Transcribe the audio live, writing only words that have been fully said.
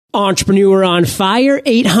Entrepreneur on Fire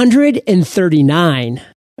 839.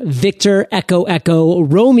 Victor Echo Echo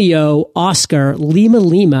Romeo Oscar Lima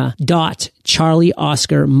Lima Charlie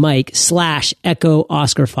Oscar Mike / Echo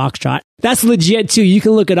Oscar Foxtrot. That's legit too. You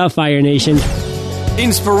can look it up, Fire Nation.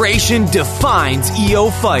 Inspiration defines EO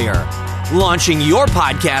Fire. Launching your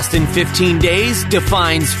podcast in 15 days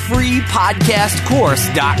defines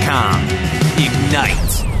freepodcastcourse.com.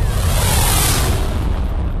 Ignite.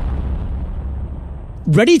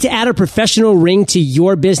 Ready to add a professional ring to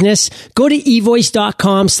your business? Go to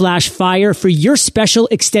evoice.com/fire for your special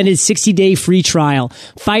extended 60-day free trial.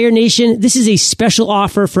 Fire Nation, this is a special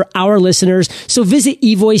offer for our listeners, so visit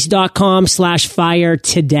evoice.com/fire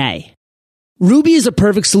today. Ruby is a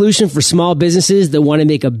perfect solution for small businesses that want to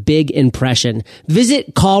make a big impression.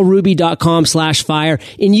 Visit callruby.com/fire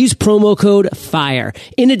and use promo code FIRE.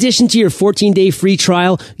 In addition to your 14-day free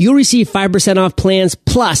trial, you'll receive 5% off plans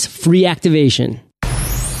plus free activation.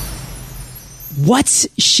 What's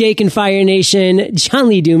shaking, Fire Nation? John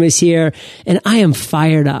Lee Dumas here, and I am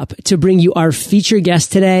fired up to bring you our featured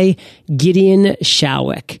guest today, Gideon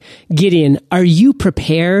Shalwick. Gideon, are you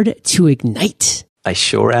prepared to ignite? I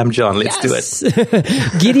sure am, John. Let's do it.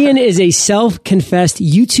 Gideon is a self-confessed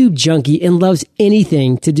YouTube junkie and loves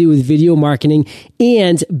anything to do with video marketing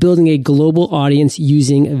and building a global audience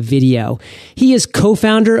using video. He is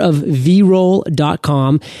co-founder of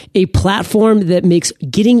vroll.com, a platform that makes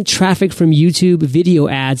getting traffic from YouTube video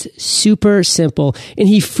ads super simple. And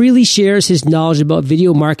he freely shares his knowledge about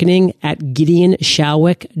video marketing at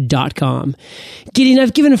gideonshalwick.com. Gideon,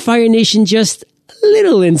 I've given Fire Nation just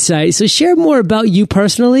little insight. So share more about you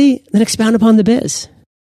personally, then expound upon the biz.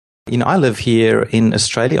 You know, I live here in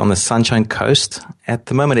Australia on the Sunshine Coast. At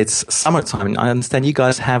the moment, it's summertime. I understand you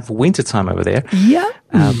guys have wintertime over there. Yeah.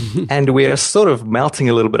 And we're sort of melting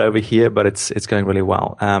a little bit over here, but it's going really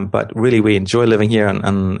well. But really, we enjoy living here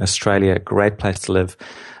in Australia. Great place to live.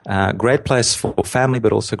 Great place for family,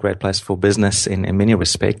 but also great place for business in many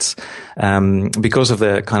respects. Because of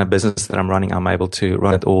the kind of business that I'm running, I'm able to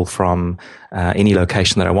run it all from any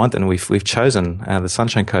location that I want. And we've chosen the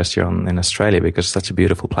Sunshine Coast here in Australia because it's such a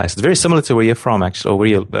beautiful place. It's very similar to where you're from, actually, or where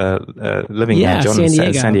you're living now, John,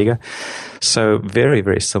 in San Diego. So very,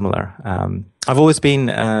 very similar. I've always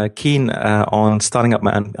been keen on starting up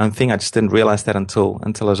my own thing. I just didn't realize that until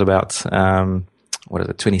I was about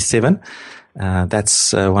 27.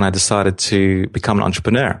 That's when I decided to become an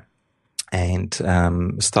entrepreneur and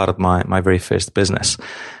started my very first business.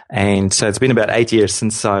 And so it's been about 8 years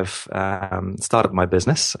since I've started my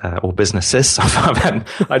business or businesses. I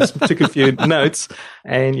just took a few notes,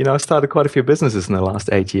 and I started quite a few businesses in the last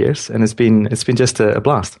 8 years, and it's been just a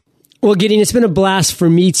blast. Well, Gideon, it's been a blast for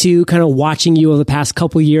me too, kind of watching you over the past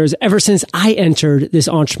couple of years, ever since I entered this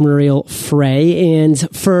entrepreneurial fray. And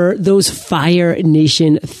for those Fire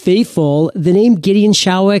Nation faithful, the name Gideon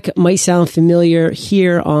Shalwick might sound familiar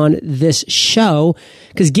here on this show,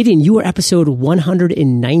 because Gideon, you were episode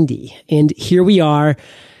 190, and here we are.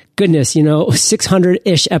 Goodness,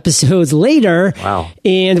 600-ish episodes later. Wow.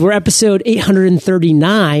 And we're episode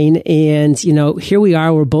 839. And, here we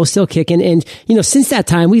are. We're both still kicking. And, since that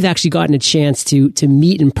time, we've actually gotten a chance to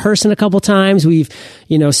meet in person a couple times. We've,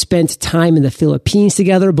 spent time in the Philippines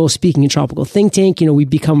together, both speaking in Tropical Think Tank. We've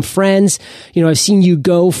become friends. I've seen you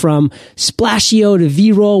go from Splashio to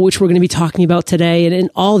vroll, which we're going to be talking about today,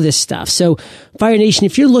 and all this stuff. So, Fire Nation,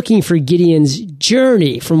 if you're looking for Gideon's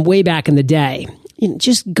journey from way back in the day,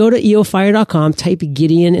 just go to eofire.com, type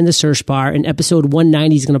Gideon in the search bar, and episode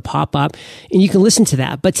 190 is going to pop up, and you can listen to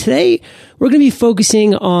that. But today, we're going to be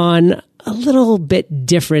focusing on a little bit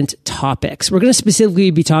different topics. We're going to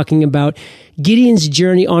specifically be talking about Gideon's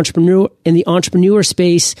journey in the entrepreneur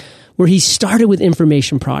space, where he started with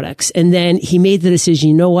information products, and then he made the decision,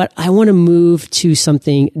 you know what, I want to move to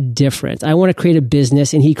something different. I want to create a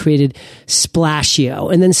business, and he created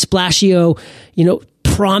Splashio. And then Splashio,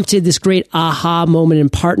 prompted this great aha moment in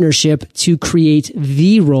partnership to create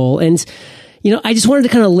vroll. And, I just wanted to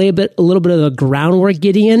kind of lay a little bit of the groundwork,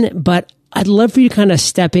 Gideon, but I'd love for you to kind of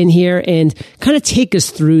step in here and kind of take us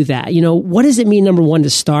through that. What does it mean, number one, to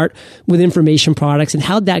start with information products, and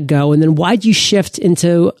how'd that go? And then why'd you shift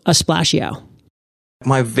into a Splashio?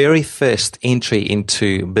 My very first entry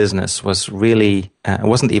into business was really, it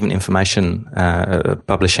wasn't even information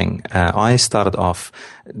publishing. I started off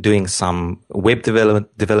doing some web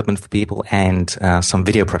development for people and some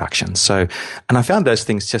video production. And I found those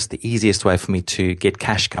things just the easiest way for me to get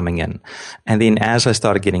cash coming in. And then as I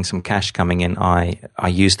started getting some cash coming in, I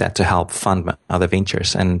used that to help fund my other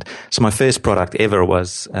ventures. And so my first product ever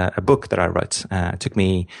was a book that I wrote. It took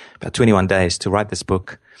me about 21 days to write this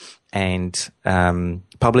book. and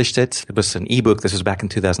published it. It was an ebook. This was back in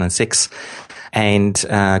 2006. And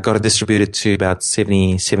got it distributed to about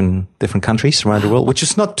 77 different countries around the world, which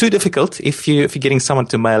is not too difficult if you're getting someone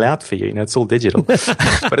to mail out for you. You know, it's all digital,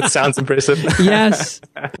 but it sounds impressive. Yes.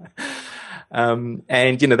 And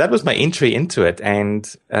that was my entry into it,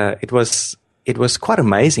 and it was quite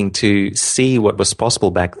amazing to see what was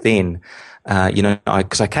possible back then.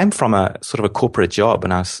 Because I came from a sort of a corporate job,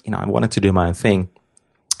 and I wanted to do my own thing,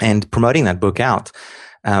 and promoting that book out.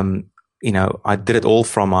 I did it all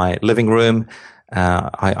from my living room.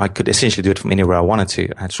 I could essentially do it from anywhere I wanted to.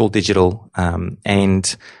 It's all digital,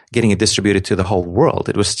 and getting it distributed to the whole world.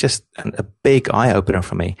 It was just a big eye opener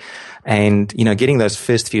for me. And, getting those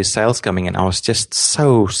first few sales coming in, I was just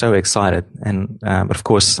so excited. And, but of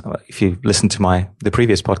course, if you listen to the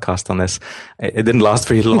previous podcast on this, it didn't last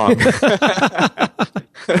very long.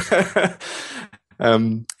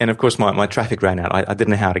 And of course, my traffic ran out. I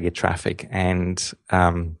didn't know how to get traffic, and,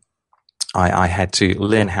 I had to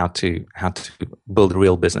learn how to build a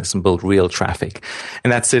real business and build real traffic,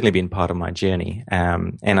 and that's certainly been part of my journey.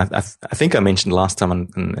 And I think I mentioned last time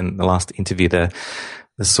in the last interview the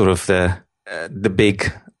sort of the big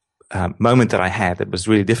moment that I had that was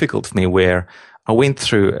really difficult for me, where I went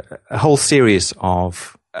through a whole series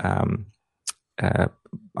of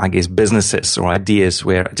businesses or ideas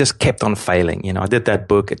where I just kept on failing. I did that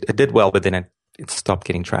book, it did well, but then it stopped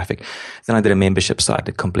getting traffic. Then I did a membership site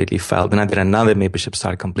that completely failed. Then I did another membership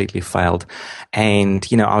site that completely failed. And,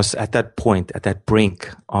 I was at that point, at that brink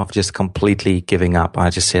of just completely giving up. I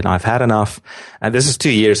just said, I've had enough. And this is 2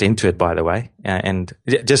 years into it, by the way. And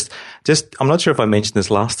just, I'm not sure if I mentioned this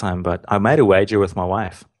last time, but I made a wager with my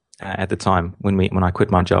wife at the time when I quit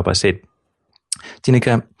my job. I said,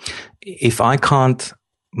 Tineke, if I can't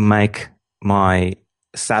make my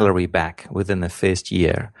salary back within the first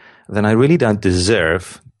year, then I really don't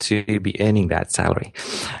deserve to be earning that salary.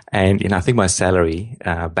 And, I think my salary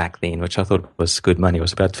back then, which I thought was good money,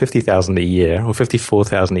 was about $50,000 a year or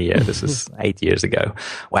 $54,000 a year. This is 8 years ago.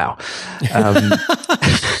 Wow.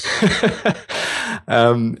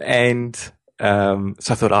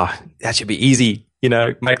 So I thought, that should be easy,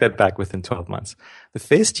 make that back within 12 months. The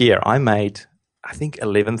first year I made, I think,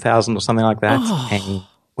 11,000 or something like that.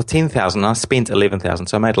 Or 10,000. I spent 11,000,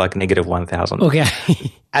 so I made like negative 1,000. Okay.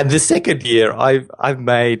 And the second year, I've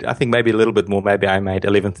made, I think maybe a little bit more. Maybe I made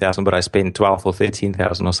 11,000, but I spent 12 or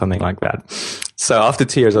 13,000 or something like that. So after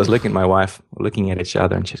 2 years, I was looking at my wife, looking at each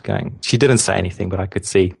other, and she didn't say anything, but I could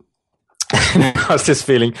see. I was just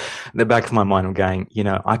feeling in the back of my mind, I'm going,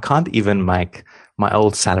 I can't even make my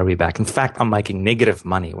old salary back. In fact, I'm making negative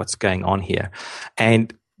money. What's going on here?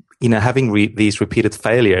 And having these repeated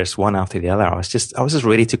failures one after the other, I was just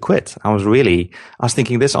ready to quit. I was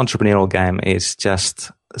thinking this entrepreneurial game is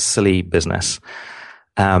just silly business.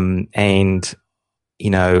 It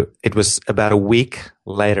was about a week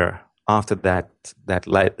later after that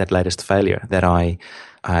latest failure that I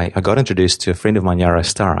got introduced to a friend of mine, Yaro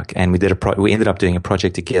Starak, and we ended up doing a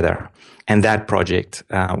project together. And that project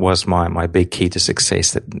was my big key to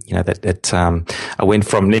success. I went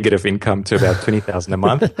from negative income to about $20,000 a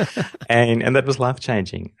month, and that was life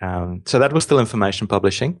changing. So that was still information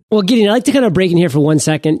publishing. Well, Gideon, I'd like to kind of break in here for 1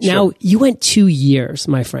 second. Sure. Now, you went 2 years,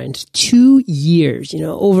 my friend, 2 years.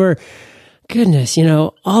 Over. Goodness,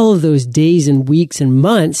 all of those days and weeks and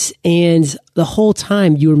months, and the whole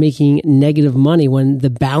time you were making negative money when the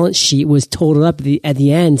balance sheet was totaled up at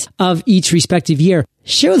the end of each respective year.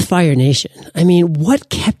 Share with Fire Nation. I mean, what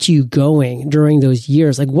kept you going during those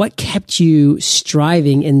years? Like, what kept you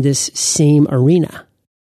striving in this same arena?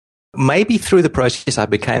 Maybe through the process, I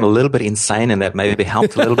became a little bit insane, and that maybe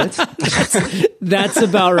helped a little bit. That's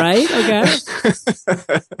about right. Okay.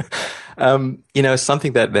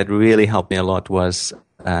 Something that really helped me a lot was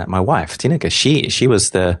my wife, Tineke. She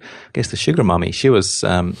was the sugar mommy. She was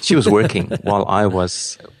working while I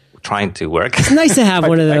was trying to work. It's nice to have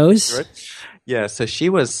one of those. Yeah, so she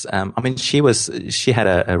was. She had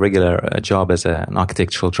a regular job as an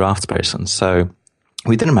architectural draftsperson. So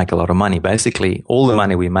we didn't make a lot of money. Basically, all the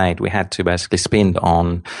money we made, we had to basically spend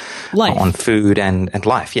on life, on food and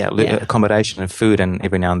life. Yeah, accommodation and food, and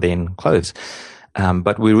every now and then clothes.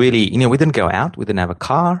 But we really, we didn't go out. We didn't have a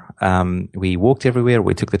car. We walked everywhere.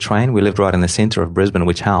 We took the train. We lived right in the center of Brisbane,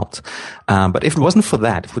 which helped. But if it wasn't for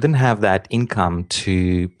that, if we didn't have that income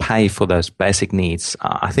to pay for those basic needs,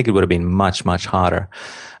 I think it would have been much, much harder.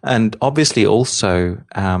 And obviously also,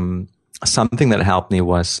 something that helped me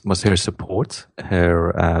was her support,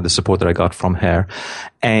 the support that I got from her.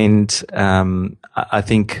 And, I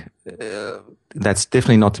think, that's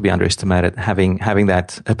definitely not to be underestimated. Having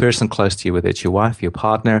that, a person close to you, whether it's your wife, your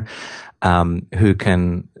partner, who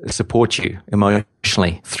can support you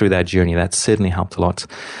emotionally through that journey. That certainly helped a lot.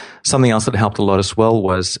 Something else that helped a lot as well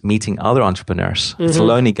was meeting other entrepreneurs. Mm-hmm. It's a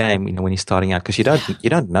lonely game, when you're starting out, because you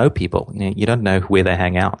don't know people. You don't know where they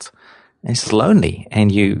hang out. And it's lonely,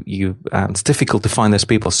 and it's difficult to find those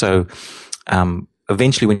people. So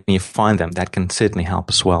eventually, when you find them, that can certainly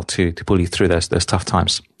help as well to pull you through those tough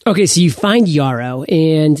times. Okay, so you find Yarrow,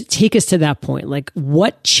 and take us to that point. Like,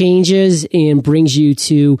 what changes and brings you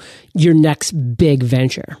to your next big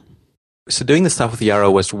venture? So doing the stuff with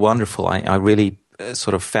Yarrow was wonderful. I really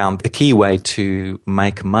sort of found the key way to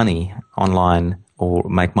make money online or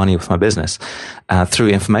make money with my business through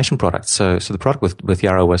information products. So the product with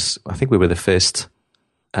Yarrow was, I think we were the first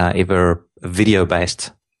ever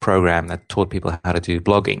video-based program that taught people how to do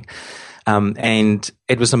blogging. And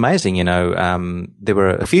it was amazing, there were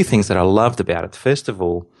a few things that I loved about it. First of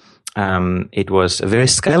all, it was a very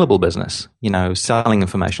scalable business. Selling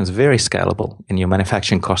information is very scalable, and your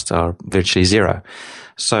manufacturing costs are virtually zero.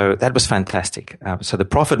 So that was fantastic. So the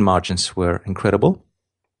profit margins were incredible.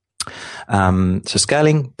 So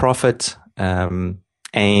scaling, profit,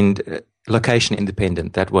 and location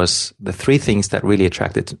independent. That was the three things that really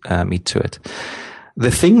attracted me to it.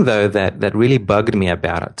 The thing, though, that really bugged me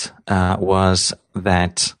about it was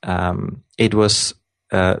that it was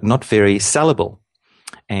not very sellable,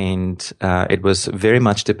 and it was very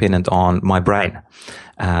much dependent on my brain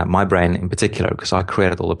in particular, because I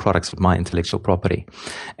created all the products with my intellectual property,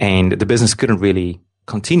 and the business couldn't really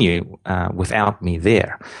continue without me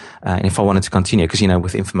there. And if I wanted to continue, because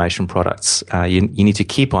with information products, you need to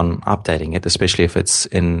keep on updating it, especially if it's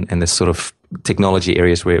in this sort of technology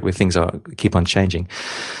areas where things keep on changing.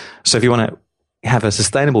 So if you want to have a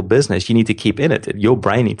sustainable business, you need to keep in it. Your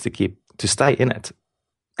brain needs to stay in it.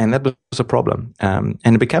 And that was a problem. And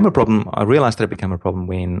it became a problem. I realized that it became a problem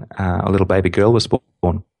when a little baby girl was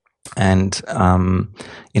born. And,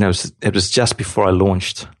 it was just before I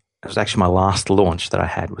launched. It was actually my last launch that I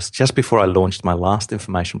had. It was just before I launched my last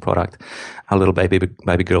information product. Our little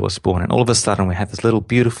baby girl was born. And all of a sudden we had this little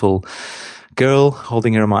beautiful girl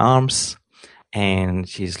holding her in my arms. And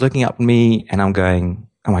she's looking up at me, and I'm going,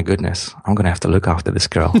 oh my goodness, I'm going to have to look after this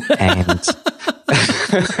girl. And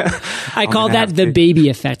I call that the baby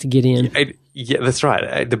effect, Gideon. Yeah, that's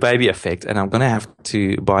right. The baby effect. And I'm going to have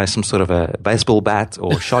to buy some sort of a baseball bat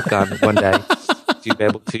or shotgun one day to be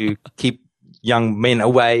able to keep young men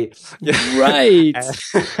away. Right.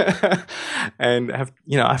 And I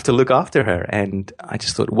have to look after her. And I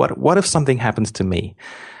just thought, what if something happens to me?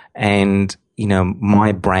 And,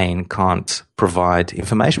 my brain can't provide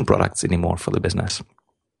information products anymore for the business.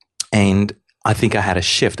 And I think I had a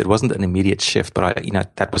shift. It wasn't an immediate shift, but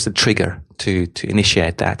that was the trigger to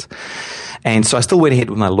initiate that. And so I still went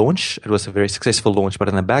ahead with my launch. It was a very successful launch, but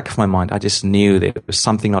in the back of my mind, I just knew there was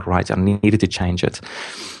something not right. I needed to change it.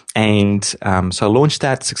 And so I launched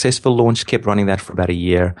that, successful launch, kept running that for about a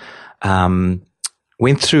year.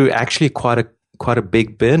 Went through actually quite a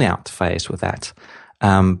big burnout phase with that.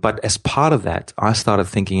 But as part of that, I started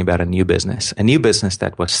thinking about a new business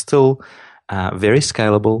that was still very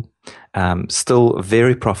scalable, still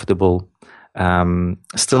very profitable,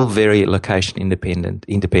 still very location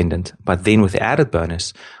independent, but then with the added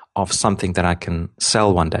bonus of something that I can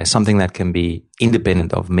sell one day, something that can be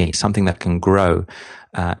independent of me, something that can grow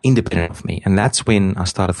independent of me. And that's when I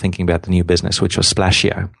started thinking about the new business, which was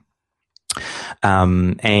Splashio.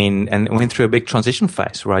 And went through a big transition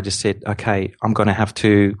phase where I just said, okay, I'm going to have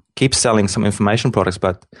to keep selling some information products,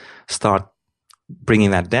 but start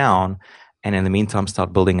bringing that down. And in the meantime,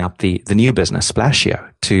 start building up the new business, Splashio,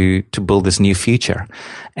 to build this new future.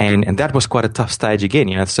 And that was quite a tough stage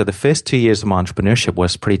again, So the first 2 years of my entrepreneurship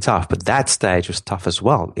was pretty tough, but that stage was tough as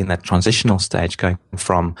well, in that transitional stage, going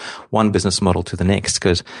from one business model to the next,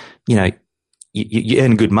 because, you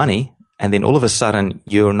earn good money, and then all of a sudden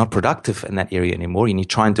you're not productive in that area anymore, and you're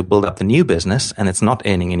trying to build up the new business and it's not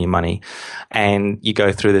earning any money. And you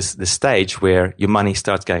go through this stage where your money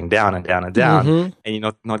starts going down and down and down, and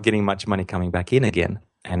you're not getting much money coming back in again.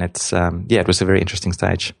 And it's, it was a very interesting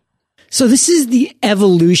stage. So this is the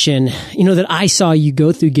evolution, that I saw you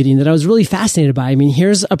go through, Gideon, that I was really fascinated by. I mean,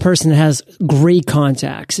 here's a person that has great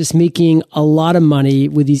contacts, is making a lot of money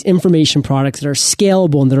with these information products that are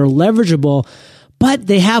scalable and that are leverageable, but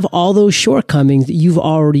they have all those shortcomings that you've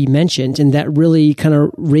already mentioned, and that really kind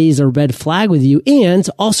of raised a red flag with you, and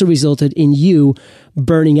also resulted in you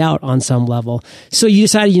burning out on some level. So you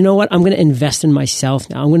decided, you know what, I'm going to invest in myself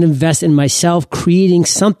now. I'm going to invest in myself, creating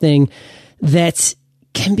something that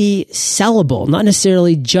can be sellable, not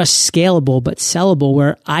necessarily just scalable, but sellable,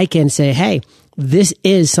 where I can say, hey, this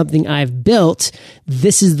is something I've built.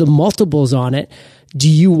 This is the multiples on it. do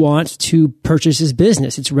you want to purchase this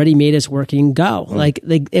business? It's ready made, it's working, go. Like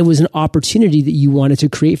it was an opportunity that you wanted to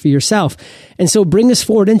create for yourself. And so bring us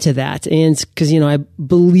forward into that. And because, I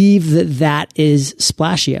believe that is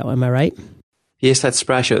Splashio. Am I right? Yes, that's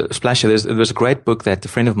Splashio. There was a great book that a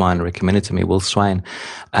friend of mine recommended to me, Will Swain,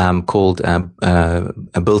 called A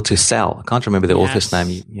Bill to Sell. I can't remember the author's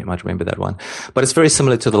name. You might remember that one. But it's very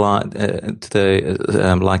similar to the likes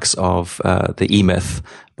of The E-Myth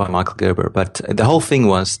by Michael Gerber. But the whole thing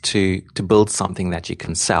was to build something that you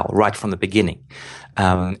can sell right from the beginning.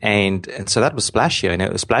 And so that was Splashio.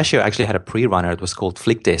 Splashio actually had a pre-runner. It was called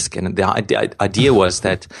Flickdesk. And the idea was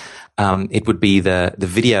that it would be the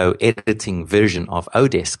video editing version of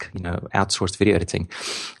Odesk, outsourced video editing.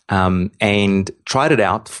 And tried it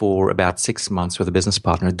out for about 6 months with a business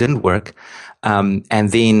partner. It didn't work. And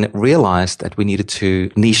then realized that we needed to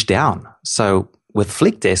niche down. So with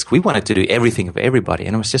Flickdesk, we wanted to do everything for everybody,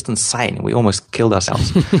 and it was just insane. We almost killed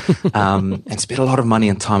ourselves, and spent a lot of money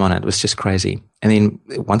and time on it. It was just crazy. And then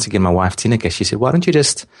once again, my wife Tineke, she said, "Why don't you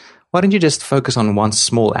just focus on one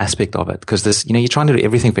small aspect of it? Because this, you're trying to do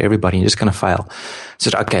everything for everybody, and you're just going to fail."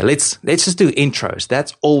 So okay, let's just do intros.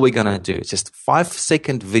 That's all we're going to do. It's just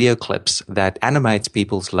 5-second video clips that animates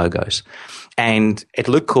people's logos, and it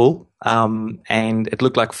looked cool, and it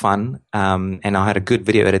looked like fun, and I had a good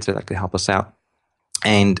video editor that could help us out.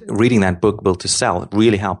 And reading that book, Built to Sell,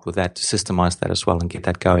 really helped with that, to systemize that as well and get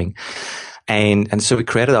that going. And so we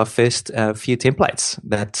created our first few templates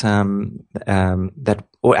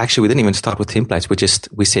or actually we didn't even start with templates.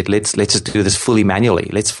 We said, let's just do this fully manually.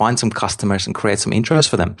 Let's find some customers and create some intros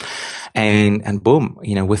for them. And boom,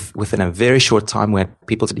 within a very short time where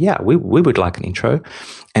people said, yeah, we would like an intro.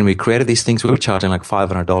 And we created these things. We were charging like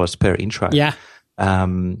 $500 per intro. Yeah.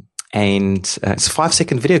 And it's a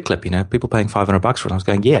 5-second video clip, people paying $500 for it. I was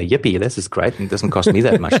going, yeah, yippee, this is great. And it doesn't cost me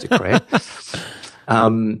that much to create.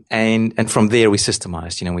 And from there we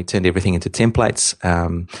systemized, we turned everything into templates.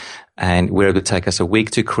 And where it would take us a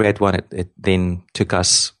week to create one, it then took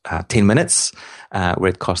us 10 minutes, where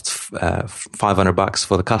it cost $500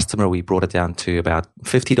 for the customer. We brought it down to about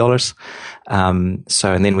 $50.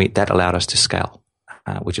 And then that allowed us to scale,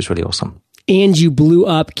 which is really awesome. And you blew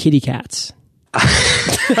up kitty cats.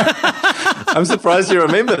 I'm surprised you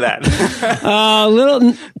remember that.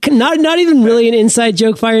 Not even really an inside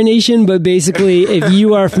joke, Fire Nation, but basically, if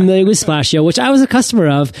you are familiar with Splashio, which I was a customer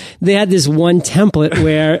of, they had this one template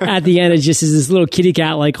where at the end it just is this little kitty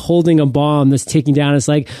cat like holding a bomb that's ticking down. It's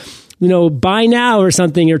like, buy now or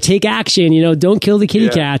something, or take action, don't kill the kitty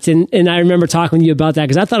cats. And I remember talking with you about that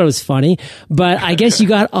because I thought it was funny, but I guess you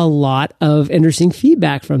got a lot of interesting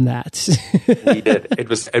feedback from that. We did.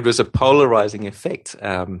 It was a polarizing effect,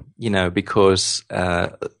 because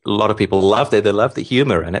a lot of people loved it. They loved the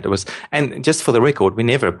humor in it. And just for the record, we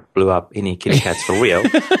never blew up any kitty cats for real.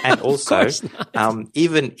 And also,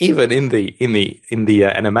 even in the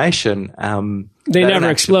animation, they never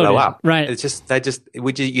exploded. Blow up. Right. It's just,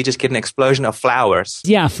 you just get an explosion of flowers.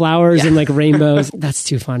 Yeah, flowers and like rainbows. That's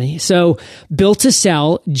too funny. So, Built to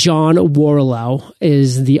Sell, John Warlow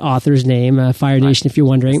is the author's name, Fire Nation, if you're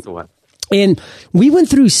wondering. That's the one. And we went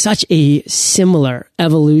through such a similar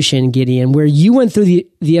evolution, Gideon, where you went through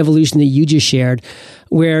the evolution that you just shared,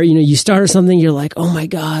 where, you started something, you're like, oh my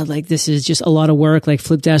God, like this is just a lot of work, like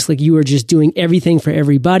Flipdesk, like you were just doing everything for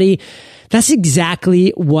everybody. That's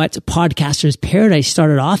exactly what Podcasters Paradise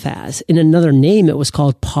started off as. In another name, it was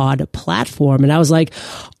called Pod Platform. And I was like,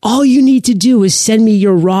 all you need to do is send me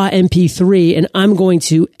your raw MP3 and I'm going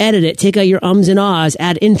to edit it, take out your ums and ahs,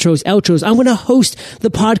 add intros, outros. I'm going to host the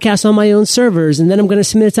podcast on my own servers, and then I'm going to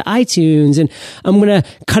submit it to iTunes, and I'm going to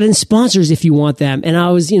cut in sponsors if you want them. And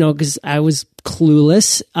I was, because I was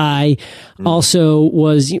clueless. I also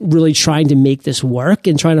was really trying to make this work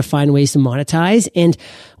and trying to find ways to monetize. And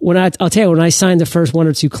I'll tell you, when I signed the first 1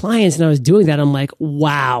 or 2 clients and I was doing that, I'm like,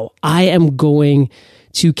 wow, I am going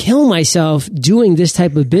to kill myself doing this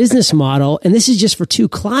type of business model. And this is just for 2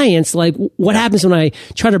 clients. Like, what happens when I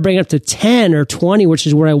try to bring it up to 10 or 20, which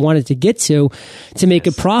is where I wanted to get to make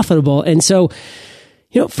it profitable? And so,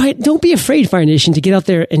 don't be afraid, Fire Nation, to get out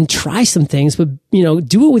there and try some things, but,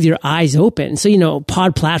 do it with your eyes open. So,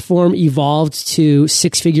 Pod Platform evolved to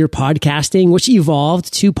 6-figure podcasting, which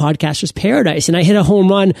evolved to Podcasters Paradise. And I hit a home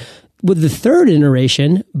run with the 3rd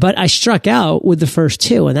iteration, but I struck out with the first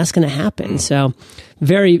 2, and that's going to happen. So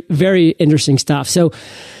very, very interesting stuff. So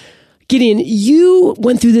Gideon, you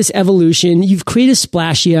went through this evolution. You've created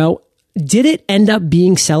Splashio. Did it end up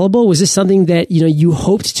being sellable? Was this something that, you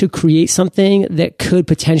hoped to create something that could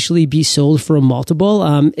potentially be sold for a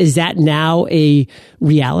multiple? Is that now a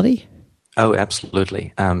reality? Oh,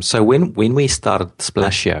 absolutely. So when we started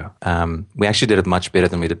Splashio, we actually did it much better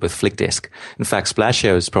than we did with FlickDesk. In fact,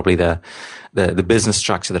 Splashio is probably the business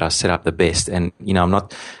structure that I set up the best. And,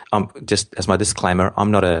 I'm just as my disclaimer, I'm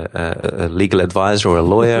not a legal advisor or a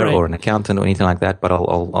lawyer or an accountant or anything like that, but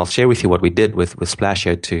I'll share with you what we did with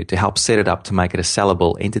Splashio to help set it up to make it a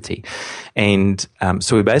sellable entity. And,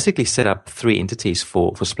 so we basically set up 3 entities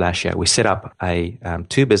for Splashio. We set up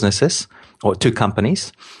two businesses or 2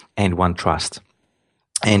 companies and 1 trust.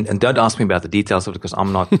 And don't ask me about the details of it because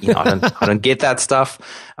I'm not, I don't get that stuff.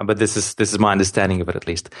 But this is my understanding of it at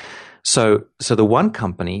least. So the one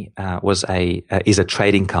company is a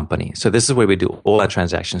trading company. So this is where we do all our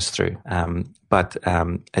transactions through. But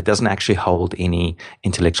it doesn't actually hold any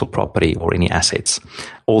intellectual property or any assets.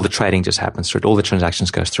 All the trading just happens through it. All the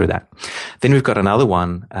transactions goes through that. Then we've got another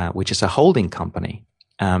one, which is a holding company.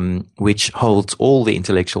 Which holds all the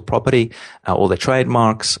intellectual property, all the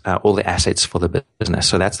trademarks, all the assets for the business.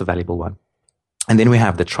 So that's the valuable one. And then we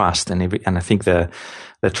have the trust, and I think the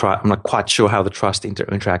trust. I'm not quite sure how the trust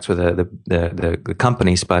interacts with the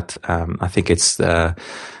companies, but I think it's well,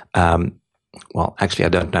 actually, I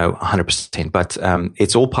don't know 100%, but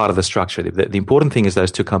it's all part of the structure. The important thing is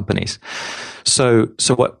those 2 companies. So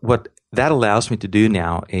what that allows me to do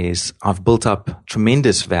now is I've built up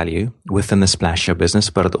tremendous value within the Splashio business,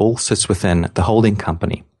 but it all sits within the holding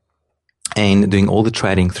company and doing all the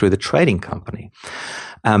trading through the trading company.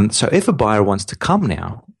 So if a buyer wants to come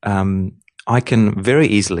now, I can very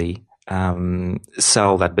easily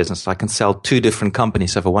sell that business. I can sell 2 different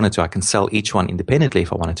companies if I wanted to. I can sell each one independently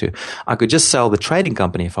if I wanted to. I could just sell the trading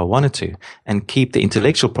company if I wanted to and keep the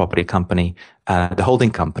intellectual property company, the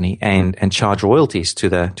holding company, and charge royalties to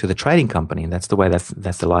the trading company. And that's the way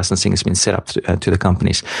that the licensing has been set up to the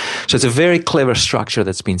companies. So it's a very clever structure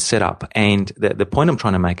that's been set up. And the point I'm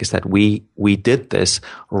trying to make is that we did this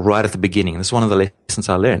right at the beginning. This is one of the lessons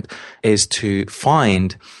I learned, is to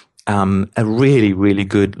find a really, really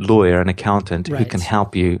good lawyer and accountant who can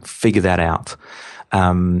help you figure that out.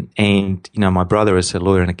 And, my brother is a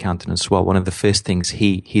lawyer and accountant as well. One of the first things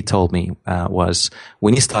he told me, was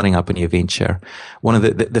when you're starting up a new venture, one of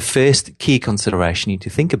the first key consideration you need to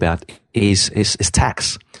think about is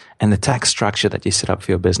tax and the tax structure that you set up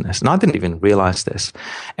for your business. And I didn't even realize this.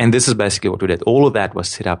 And this is basically what we did. All of that was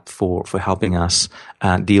set up for helping us,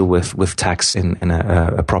 deal with tax in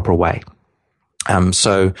a proper way.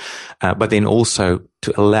 But then also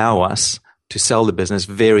to allow us to sell the business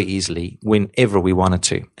very easily whenever we wanted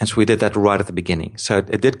to. And so we did that right at the beginning. So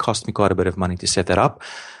it did cost me quite a bit of money to set that up.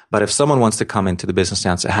 But if someone wants to come into the business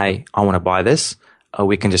now and say, hey, I want to buy this,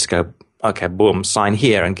 we can just go, okay, boom, sign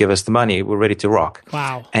here and give us the money. We're ready to rock.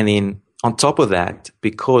 Wow. And then on top of that,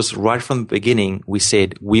 because right from the beginning, we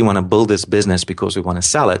said we want to build this business because we want to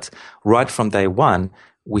sell it, right from day one,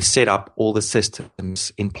 we set up all the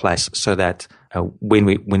systems in place so that when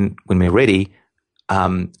we're ready,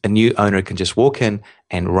 a new owner can just walk in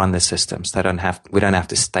and run the systems. We don't have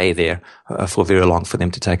to stay there for very long for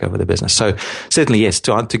them to take over the business. So certainly, yes,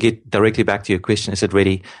 to get directly back to your question, is it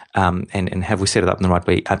ready? And have we set it up in the right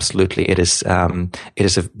way? Absolutely. It is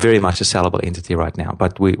very much a sellable entity right now,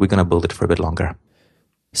 but we're going to build it for a bit longer.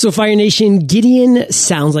 So Fire Nation, Gideon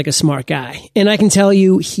sounds like a smart guy. And I can tell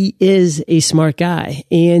you he is a smart guy.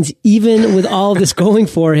 And even with all of this going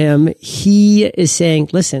for him, he is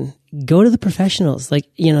saying, listen, go to the professionals.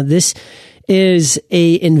 This is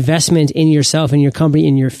a investment in yourself and your company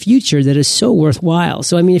and your future that is so worthwhile.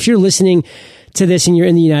 So, if you're listening to this and you're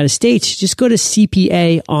in the United States, just go to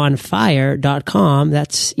cpaonfire.com.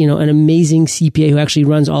 That's, an amazing CPA who actually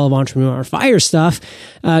runs all of Entrepreneur on Fire stuff,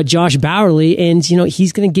 Josh Bowerly. And,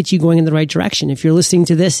 he's going to get you going in the right direction. If you're listening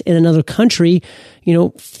to this in another country,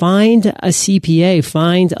 find a CPA,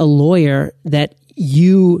 find a lawyer that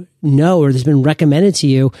or that's been recommended to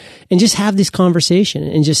you, and just have this conversation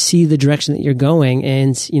and just see the direction that you're going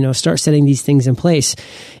and, start setting these things in place.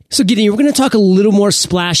 So Gideon, we're going to talk a little more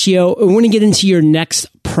Splashio. We're going to get into your next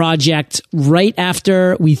project right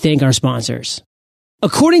after we thank our sponsors.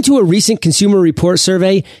 According to a recent consumer report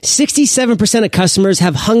survey, 67% of customers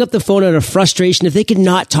have hung up the phone out of frustration if they could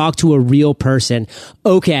not talk to a real person.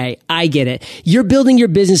 Okay, I get it. You're building your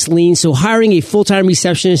business lean, so hiring a full-time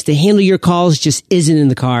receptionist to handle your calls just isn't in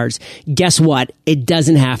the cards. Guess what? It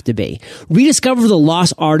doesn't have to be. Rediscover the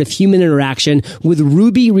lost art of human interaction with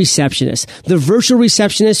Ruby Receptionist, the virtual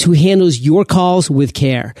receptionist who handles your calls with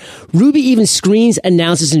care. Ruby even screens,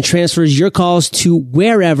 announces, and transfers your calls to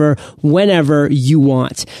wherever, whenever you want.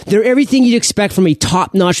 want. They're everything you'd expect from a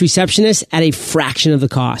top-notch receptionist at a fraction of the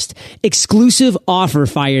cost. Exclusive offer,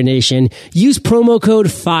 Fire Nation. Use promo code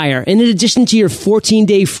FIRE. And in addition to your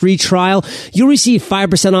 14-day free trial, you'll receive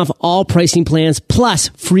 5% off all pricing plans plus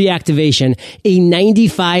free activation, a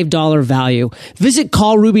 $95 value. Visit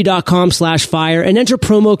callruby.com/fire and enter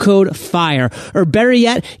promo code FIRE. Or better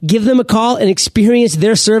yet, give them a call and experience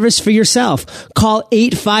their service for yourself. Call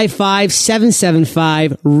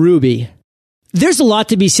 855-775-RUBY. There's a lot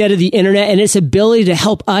to be said of the internet and its ability to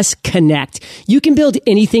help us connect. You can build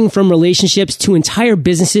anything from relationships to entire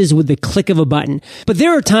businesses with the click of a button. But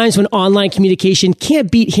there are times when online communication can't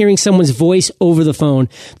beat hearing someone's voice over the phone.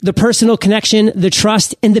 The personal connection, the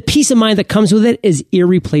trust, and the peace of mind that comes with it is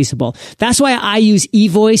irreplaceable. That's why I use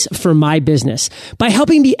eVoice for my business. By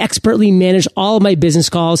helping me expertly manage all of my business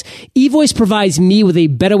calls, eVoice provides me with a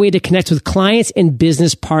better way to connect with clients and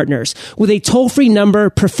business partners. With a toll-free number,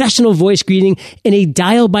 professional voice greeting, in a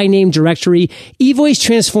dial-by-name directory, eVoice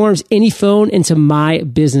transforms any phone into my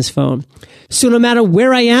business phone. So no matter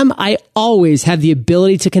where I am, I always have the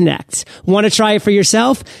ability to connect. Want to try it for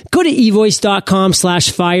yourself? Go to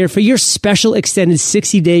evoice.com/fire for your special extended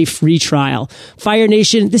 60-day free trial. Fire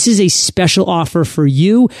Nation, this is a special offer for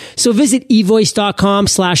you. So visit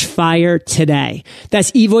evoice.com/fire today.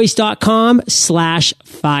 That's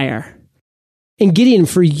evoice.com/fire. And Gideon,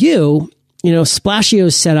 for you,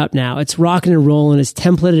 Splashio's set up now. It's rocking and rolling. It's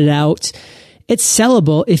templated out. It's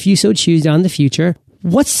sellable if you so choose down the future.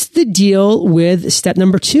 What's the deal with step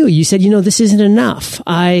number 2? You said, this isn't enough.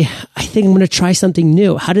 I think I'm going to try something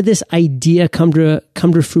new. How did this idea come to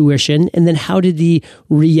fruition? And then how did the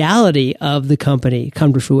reality of the company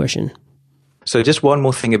come to fruition? So just one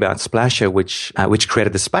more thing about Splashio, which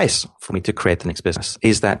created the space for me to create the next business,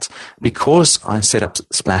 is that because I set up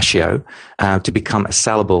Splashio to become a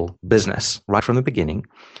sellable business right from the beginning,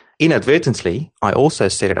 inadvertently, I also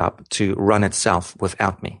set it up to run itself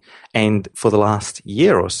without me. And for the last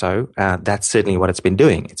year or so, that's certainly what it's been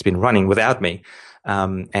doing. It's been running without me.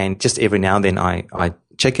 And just every now and then I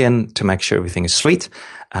check in to make sure everything is sweet.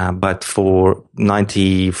 But for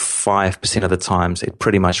 95% of the times, it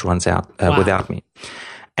pretty much runs out without me.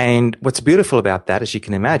 And what's beautiful about that, as you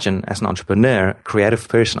can imagine, as an entrepreneur, creative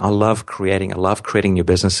person, I love creating new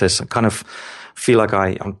businesses. I kind of feel like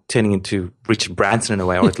I'm turning into Richard Branson in a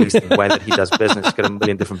way, or at least in the way that he does business. He's got a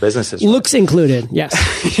million different businesses. Looks included, yes.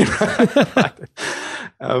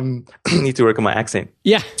 Need to work on my accent.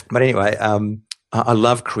 Yeah. But anyway, I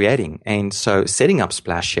love creating. And so setting up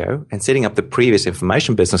Splashio and setting up the previous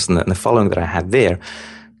information business and the following that I had there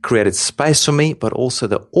created space for me, but also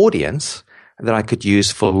the audience that I could use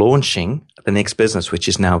for launching the next business, which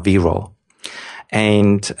is now V-Roll.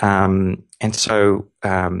 And so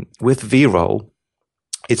with V-Roll,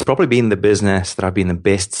 it's probably been the business that I've been the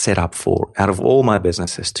best set up for out of all my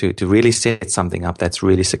businesses to really set something up that's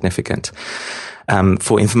really significant.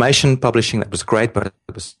 For information publishing, that was great, but it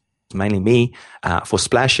was mainly me. For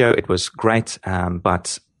Splashio, it was great,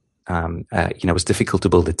 but it was difficult to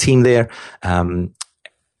build a team there.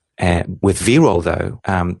 With V-Roll, though,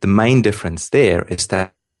 the main difference there is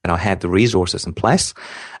that I had the resources in place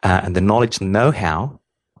and the knowledge and know-how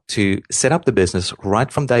to set up the business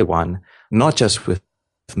right from day one, not just with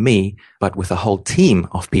me, but with a whole team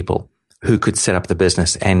of people who could set up the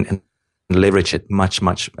business and leverage it much,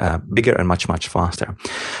 much bigger and much, much faster.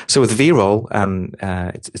 So with V-Roll,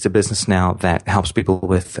 it's a business now that helps people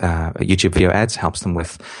with YouTube video ads, helps them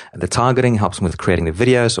with the targeting, helps them with creating the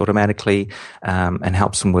videos automatically, and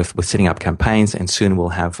helps them with setting up campaigns. And soon we'll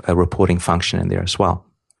have a reporting function in there as well.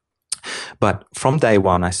 But from day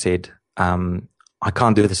one, I said, I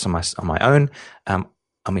can't do this on my own.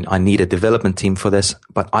 I need a development team for this,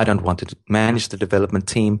 but I don't want to manage the development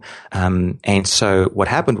team. And so what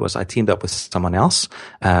happened was I teamed up with someone else,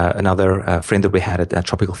 another friend that we had at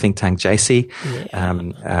Tropical Think Tank, JC.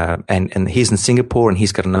 Yeah. And he's in Singapore and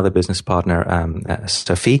he's got another business partner,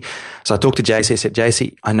 Sophie. So I talked to JC. I said,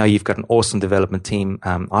 JC, I know you've got an awesome development team.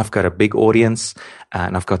 I've got a big audience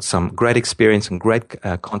and I've got some great experience and great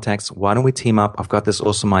contacts. Why don't we team up? I've got this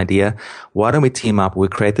awesome idea. Why don't we team up? We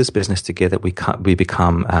create this business together. We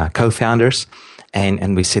become co-founders,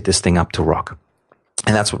 and we set this thing up to rock.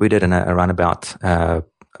 And that's what we did in around about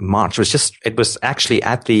March. It was actually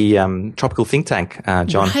at the Tropical Think Tank,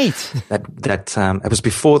 John. Right. It was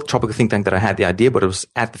before the Tropical Think Tank that I had the idea, but it was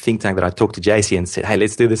at the think tank that I talked to JC and said, hey,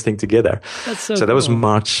 let's do this thing together. That's so cool. That was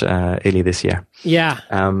March early this year. Yeah.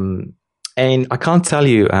 And I can't tell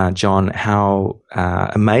you, John, how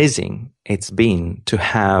amazing it's been to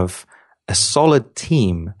have a solid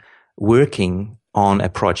team working on a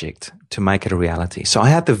project, to make it a reality. So I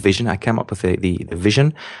had the vision. I came up with the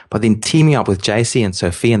vision, but then teaming up with JC and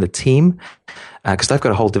Sophie and the team, because they've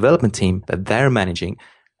got a whole development team that they're managing,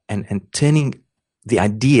 and turning the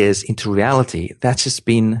ideas into reality, that's just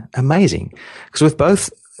been amazing. Because with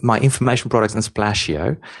both my information products and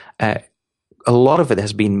Splashio, a lot of it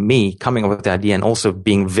has been me coming up with the idea and also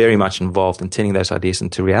being very much involved in turning those ideas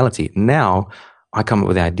into reality. Now I come up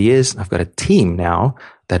with the ideas. I've got a team now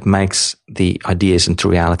that makes the ideas into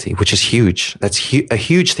reality, which is huge. That's a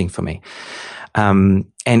huge thing for me. And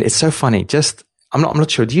it's so funny. I'm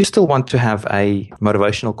not sure. Do you still want to have a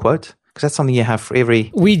motivational quote? Because that's something you have for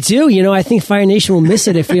every... We do. I think Fire Nation will miss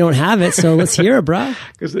it if we don't have it. So let's hear it, bro.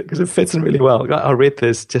 Because it fits in really well. I read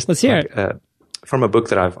this just... Let's hear it. From a book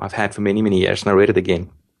that I've had for many, many years, and I read it again.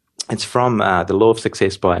 It's from The Law of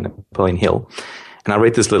Success by Napoleon Hill. And I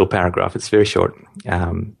read this little paragraph. It's very short.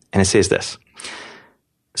 And it says this: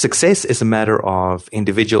 success is a matter of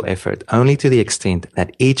individual effort only to the extent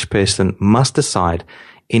that each person must decide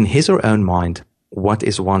in his or her own mind what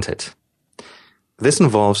is wanted. This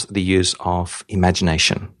involves the use of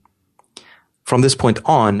imagination. From this point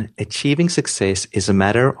on, achieving success is a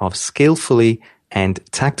matter of skillfully and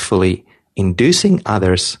tactfully inducing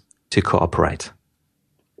others to cooperate.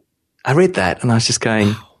 I read that and I was just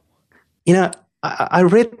going, I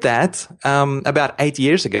read that about 8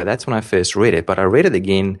 years ago. That's when I first read it, but I read it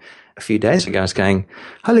again a few days ago. I was going,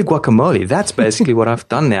 holy guacamole, that's basically what I've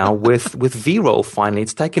done now with V-Roll finally.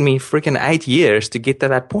 It's taken me freaking 8 years to get to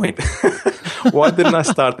that point. Why didn't I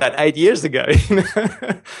start that 8 years ago?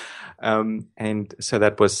 And so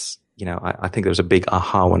that was, I think there was a big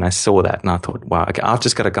aha when I saw that. And I thought, wow, okay, I've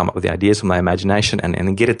just got to come up with the ideas from my imagination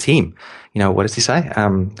and get a team. What does he say?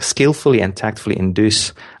 Skillfully and tactfully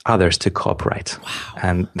induce others to cooperate. Wow.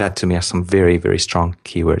 And that to me are some very, very strong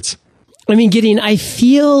keywords. I mean, Gideon, I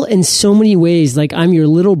feel in so many ways like I'm your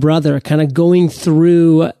little brother kind of going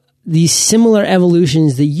through these similar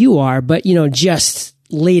evolutions that you are, but, just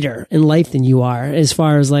later in life than you are as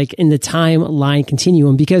far as like in the timeline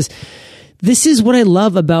continuum, because this is what I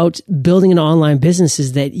love about building an online business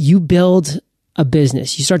is that you build a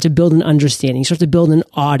business, you start to build an understanding, you start to build an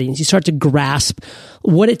audience, you start to grasp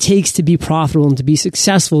what it takes to be profitable and to be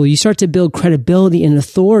successful. You start to build credibility and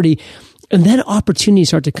authority, and then opportunities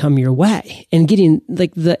start to come your way. And getting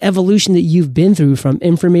like the evolution that you've been through from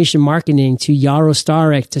information marketing to Yaro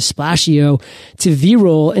Starek to Splashio to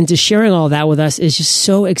V-Roll and to sharing all that with us is just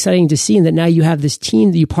so exciting to see. And that now you have this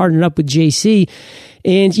team that you partnered up with JC.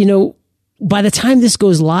 And, by the time this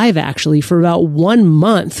goes live, actually, for about 1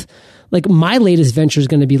 month, like my latest venture is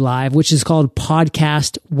going to be live, which is called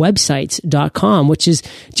podcastwebsites.com, which is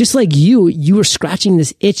just like you were scratching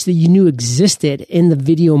this itch that you knew existed in the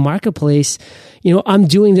video marketplace. I'm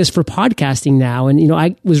doing this for podcasting now. And,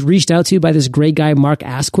 I was reached out to by this great guy, Mark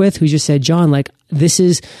Asquith, who just said, John, like, this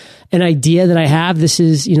is an idea that I have. This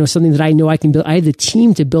is, something that I know I can build. I have the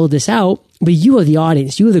team to build this out, but you are the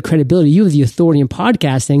audience. You have the credibility. You have the authority in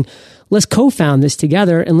podcasting. Let's co-found this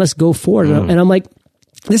together and let's go forward. And I'm like,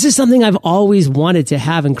 this is something I've always wanted to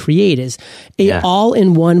have and create is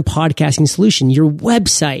all-in-one podcasting solution. Your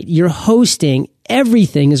website, your hosting,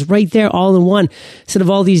 everything is right there all in one instead of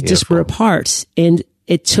all these disparate parts. And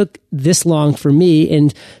it took this long for me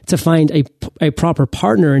and to find a proper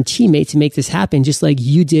partner and teammate to make this happen, just like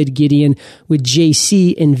you did, Gideon, with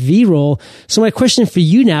JC and V-Roll. So my question for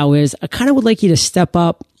you now is, I kind of would like you to step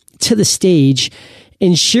up to the stage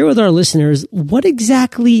and share with our listeners what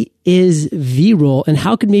exactly is V-Roll and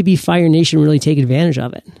how could maybe Fire Nation really take advantage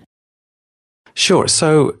of it? Sure.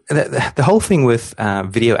 So the whole thing with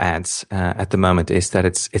video ads at the moment is that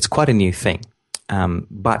it's quite a new thing,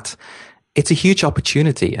 but it's a huge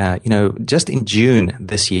opportunity. Just in June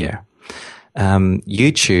this year,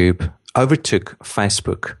 YouTube overtook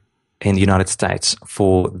Facebook in the United States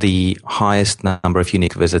for the highest number of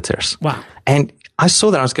unique visitors. Wow. And I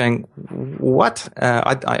saw that. I was going, what?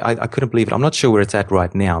 I couldn't believe it. I'm not sure where it's at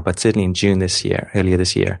right now, but certainly in June earlier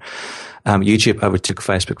this year, YouTube overtook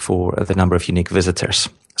Facebook for the number of unique visitors.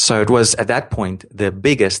 So it was at that point the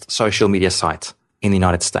biggest social media site in the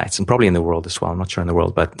United States and probably in the world as well. I'm not sure in the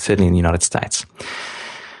world, but certainly in the United States.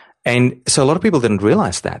 And so a lot of people didn't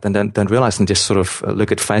realize that and don't realize and just sort of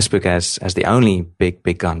look at Facebook as the only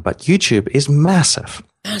big gun. But YouTube is massive.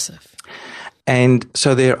 Massive. And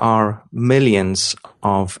so there are millions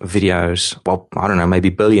of videos, well, I don't know,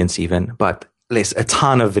 maybe billions even, but a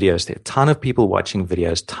ton of videos there, a ton of people watching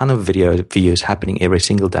videos, ton of video views happening every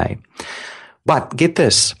single day. But get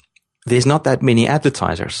this, there's not that many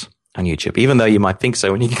advertisers on YouTube, even though you might think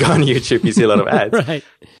so when you go on YouTube, you see a lot of ads. Right.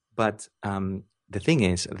 But the thing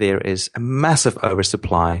is, there is a massive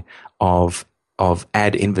oversupply of of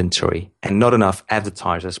ad inventory and not enough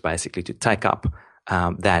advertisers basically to take up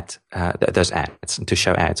those ads and to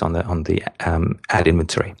show ads on the ad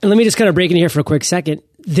inventory. And let me just kind of break in here for a quick second.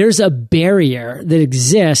 There's a barrier that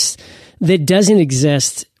exists that doesn't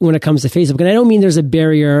exist when it comes to Facebook. And I don't mean there's a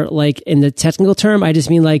barrier like in the technical term. I just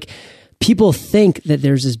mean like people think that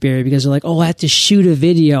there's this barrier because they're like, oh, I have to shoot a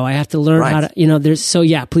video. I have to learn how to, so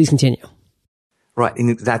yeah, please continue. Right.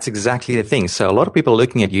 And that's exactly the thing. So a lot of people are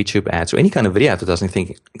looking at YouTube ads or any kind of video advertising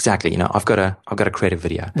think exactly, I've got to create a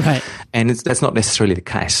video. Right. And that's not necessarily the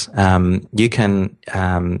case. You can,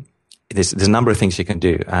 there's a number of things you can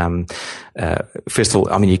do. First of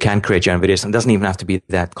all, you can create your own videos, and it doesn't even have to be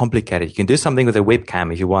that complicated. You can do something with a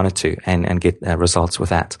webcam if you wanted to and get results with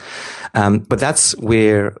that. But that's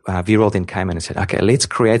where VRoll then came in and said, okay, let's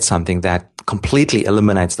create something that completely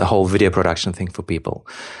eliminates the whole video production thing for people.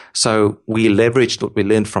 So we leveraged what we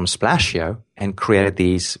learned from Splashio and created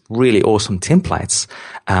these really awesome templates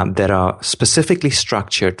that are specifically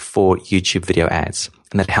structured for YouTube video ads.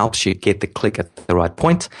 And that helps you get the click at the right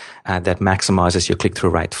point that maximizes your click-through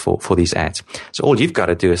rate for these ads. So all you've got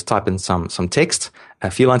to do is type in some text,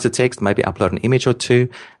 a few lines of text, maybe upload an image or two,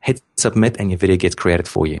 hit submit, and your video gets created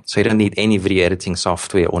for you. So you don't need any video editing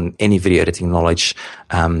software or any video editing knowledge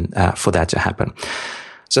for that to happen.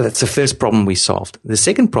 So that's the first problem we solved. The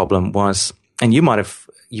second problem was, and you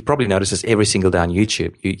probably notice this every single day on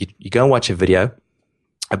YouTube. You go and watch a video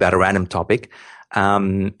about a random topic,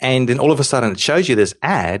 and then all of a sudden it shows you this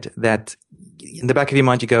ad that in the back of your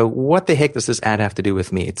mind you go, what the heck does this ad have to do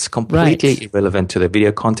with me? It's completely irrelevant to the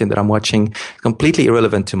video content that I'm watching, completely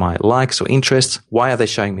irrelevant to my likes or interests. Why are they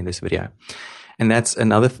showing me this video? And that's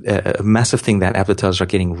another massive thing that advertisers are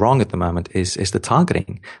getting wrong at the moment is the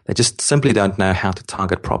targeting. They just simply don't know how to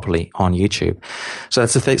target properly on YouTube. So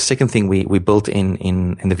that's the second thing we built in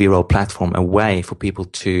the VRoll platform, a way for people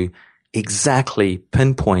to exactly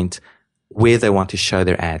pinpoint where they want to show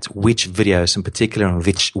their ads, which videos in particular, and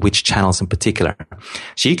which channels in particular.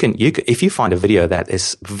 So you can, if you find a video that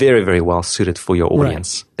is very, very well suited for your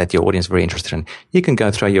audience, that your audience is very interested in, you can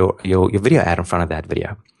go throw your video ad in front of that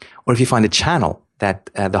video. Or if you find a channel that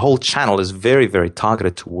the whole channel is very, very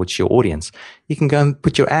targeted towards your audience, you can go and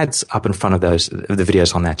put your ads up in front of the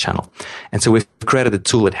videos on that channel. And so we've created a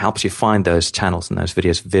tool that helps you find those channels and those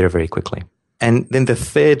videos very, very quickly. And then the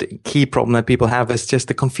third key problem that people have is just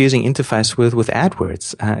the confusing interface with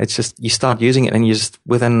AdWords. It's just, you start using it and you just,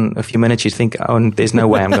 within a few minutes, you think, oh, there's no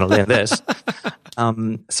way I'm going to learn this.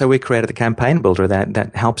 So we created a campaign builder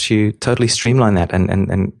that helps you totally streamline that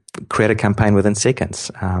and create a campaign within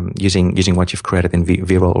seconds, using what you've created in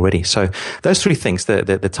VRoll already. So those three things,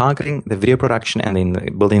 the targeting, the video production, and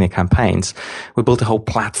then building the campaigns, we built a whole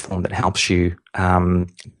platform that helps you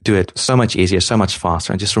do it so much easier, so much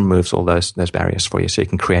faster, and just removes all those barriers for you, so you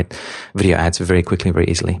can create video ads very quickly, very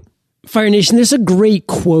easily. Fire Nation, there's a great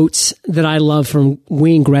quote that I love from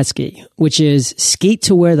Wayne Gretzky, which is skate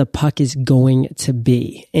to where the puck is going to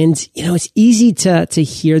be. And, it's easy to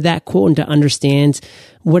hear that quote and to understand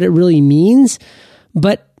what it really means.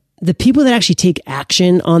 But the people that actually take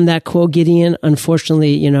action on that quote, Gideon,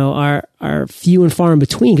 unfortunately, are few and far in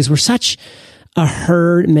between, because we're such a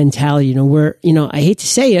herd mentality, where, I hate to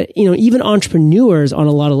say it, even entrepreneurs on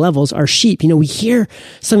a lot of levels are sheep. We hear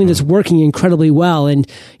something that's working incredibly well and,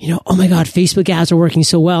 oh my God, Facebook ads are working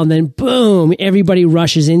so well. And then boom, everybody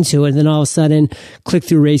rushes into it. And then all of a sudden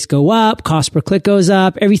click-through rates go up, cost per click goes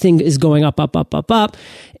up, everything is going up.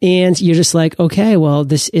 And you're just like, okay, well,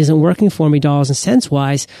 this isn't working for me dollars and cents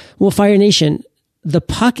wise. Well, Fire Nation, the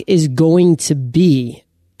puck is going to be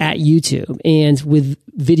at YouTube and with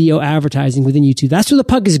video advertising within YouTube. That's where the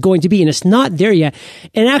puck is going to be. And it's not there yet.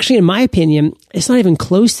 And actually, in my opinion, it's not even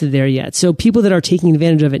close to there yet. So people that are taking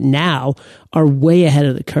advantage of it now are way ahead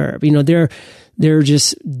of the curve. They're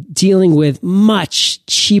just dealing with much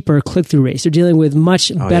cheaper click-through rates. They're dealing with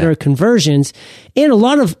much better conversions and a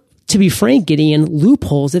lot of, to be frank, Gideon,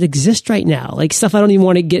 loopholes that exist right now. Like stuff I don't even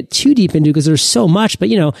want to get too deep into because there's so much. But,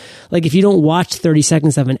 like if you don't watch 30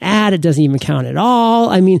 seconds of an ad, it doesn't even count at all.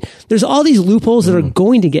 I mean, there's all these loopholes that are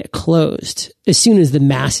going to get closed as soon as the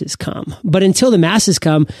masses come. But until the masses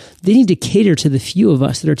come, they need to cater to the few of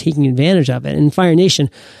us that are taking advantage of it. And Fire Nation,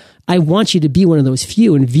 I want you to be one of those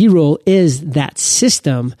few. And VRoll is that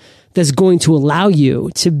system that's going to allow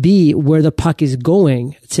you to be where the puck is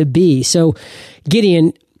going to be. So,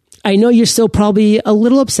 Gideon, I know you're still probably a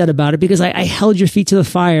little upset about it because I held your feet to the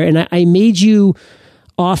fire and I made you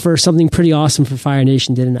offer something pretty awesome for Fire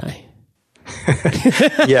Nation, didn't I?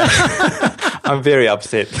 Yeah, I'm very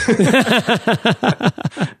upset.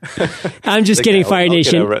 I'm just kidding, Fire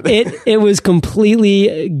Nation. It was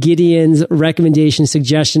completely Gideon's recommendation,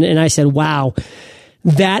 suggestion. And I said, wow,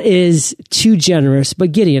 that is too generous.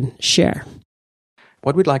 But Gideon, share.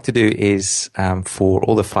 What we'd like to do is, for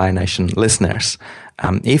all the Fire Nation listeners,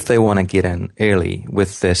 if they want to get in early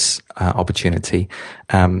with this opportunity,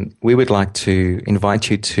 we would like to invite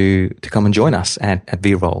you to come and join us at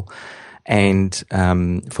VRoll. And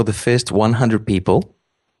for the first 100 people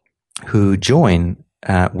who join,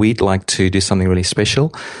 we'd like to do something really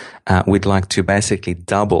special. We'd like to basically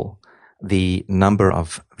double the number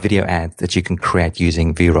of video ads that you can create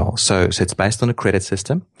using VRoll. So it's based on a credit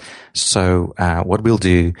system. So what we'll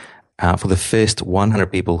do for the first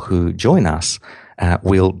 100 people who join us,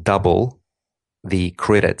 we'll double the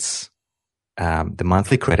credits, the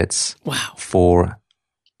monthly credits. Wow. For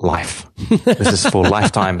life. This is for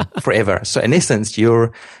lifetime, forever. So in essence,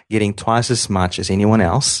 you're getting twice as much as everyone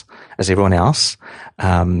else,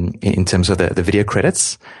 in terms of the video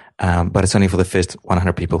credits. But it's only for the first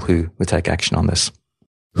 100 people who take action on this.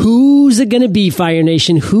 Who's it going to be, Fire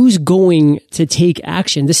Nation? Who's going to take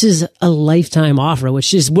action? This is a lifetime offer,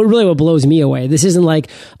 which is what blows me away. This isn't like,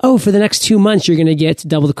 oh, for the next 2 months, you're going to get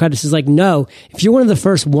double the credits. It's like, no, if you're one of the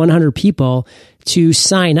first 100 people to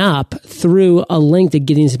sign up through a link that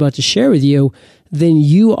Gideon's about to share with you, then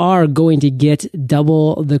you are going to get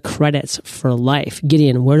double the credits for life.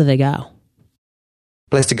 Gideon, where do they go?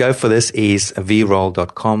 Place to go for this is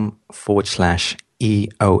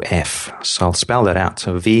VRoll.com/EOF. So I'll spell that out.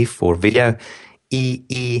 So V for video,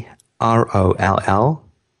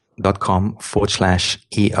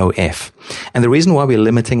 EEROLL.com/EOF. And the reason why we're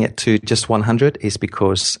limiting it to just 100 is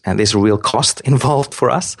because, and there's a real cost involved for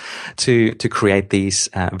us to create these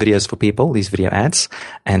videos for people, these video ads.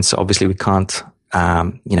 And so obviously we can't,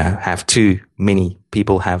 have too many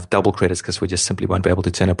people have double credits because we just simply won't be able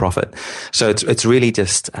to turn a profit. So it's really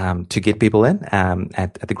just to get people in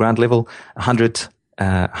at the ground level. 100,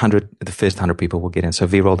 the first 100 people will get in. So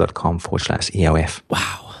VRoll.com/EOF.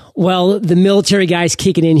 Wow. Well, the military guys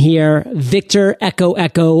kicking in here. Victor, Echo,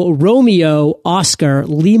 Echo, Romeo, Oscar,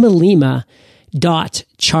 Lima, Lima, dot,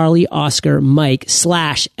 Charlie, Oscar, Mike,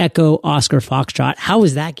 / Echo, Oscar, Foxtrot. How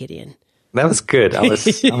was that, Gideon? That was good. I'm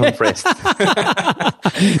impressed.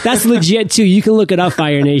 That's legit too. You can look it up,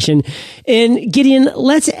 Fire Nation. And Gideon,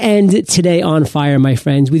 let's end today on fire, my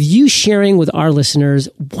friends, with you sharing with our listeners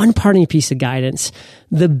one parting piece of guidance,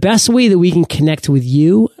 the best way that we can connect with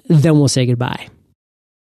you, then we'll say goodbye.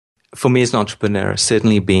 For me as an entrepreneur, it's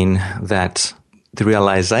certainly been that the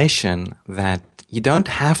realization that you don't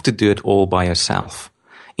have to do it all by yourself.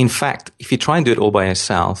 In fact, if you try and do it all by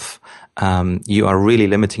yourself, you are really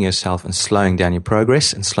limiting yourself and slowing down your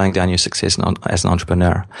progress and slowing down your success as an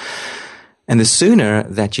entrepreneur. And the sooner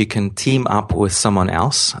that you can team up with someone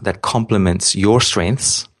else that complements your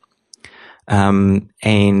strengths,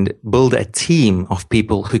 and build a team of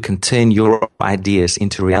people who can turn your ideas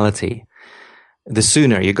into reality, the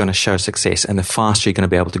sooner you're going to show success and the faster you're going to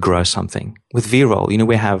be able to grow something. With VRoll,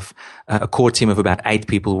 we have a core team of about 8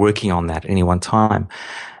 people working on that at any one time.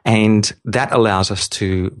 And that allows us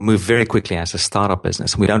to move very quickly as a startup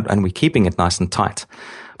business. And we're keeping it nice and tight.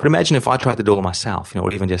 But imagine if I tried to do it all myself,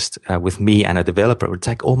 or even just with me and a developer, it would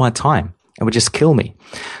take all my time. It would just kill me.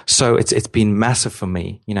 So it's been massive for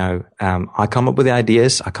me. I come up with the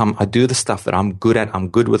ideas. I do the stuff that I'm good at. I'm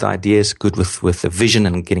good with ideas, good with the vision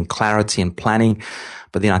and getting clarity and planning.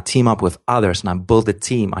 But then I team up with others and I build a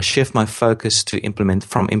team. I shift my focus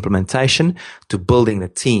from implementation to building the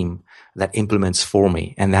team that implements for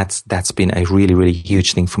me. And that's been a really, really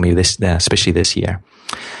huge thing for me especially this year.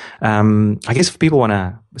 I guess if people want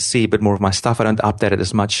to see a bit more of my stuff, I don't update it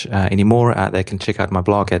as much anymore. They can check out my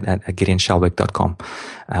blog at GideonShalwick.com,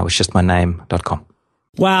 which is just my name.com.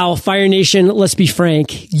 Wow, Fire Nation, let's be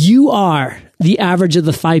frank. You are the average of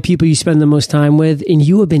the 5 people you spend the most time with, and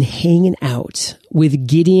you have been hanging out with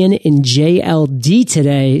Gideon and JLD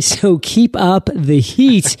today. So keep up the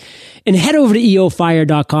heat and head over to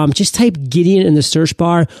eofire.com. Just type Gideon in the search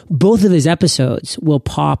bar. Both of his episodes will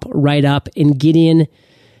pop right up. And Gideon,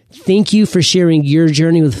 thank you for sharing your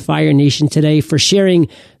journey with Fire Nation today, for sharing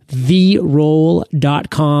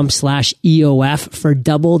VRoll.com/EOF for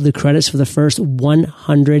double the credits for the first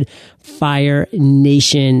 100 Fire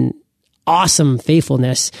Nation. Awesome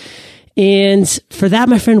faithfulness. And for that,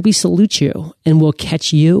 my friend, we salute you and we'll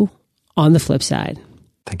catch you on the flip side.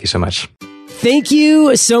 Thank you so much. Thank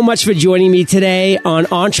you so much for joining me today on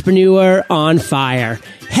Entrepreneur on Fire.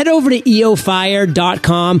 Head over to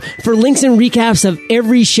eofire.com for links and recaps of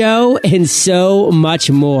every show and so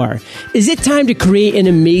much more. Is it time to create an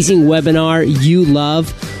amazing webinar you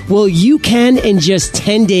love? Well, you can in just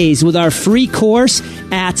 10 days with our free course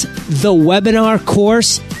at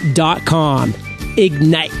thewebinarcourse.com.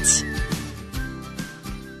 Ignite.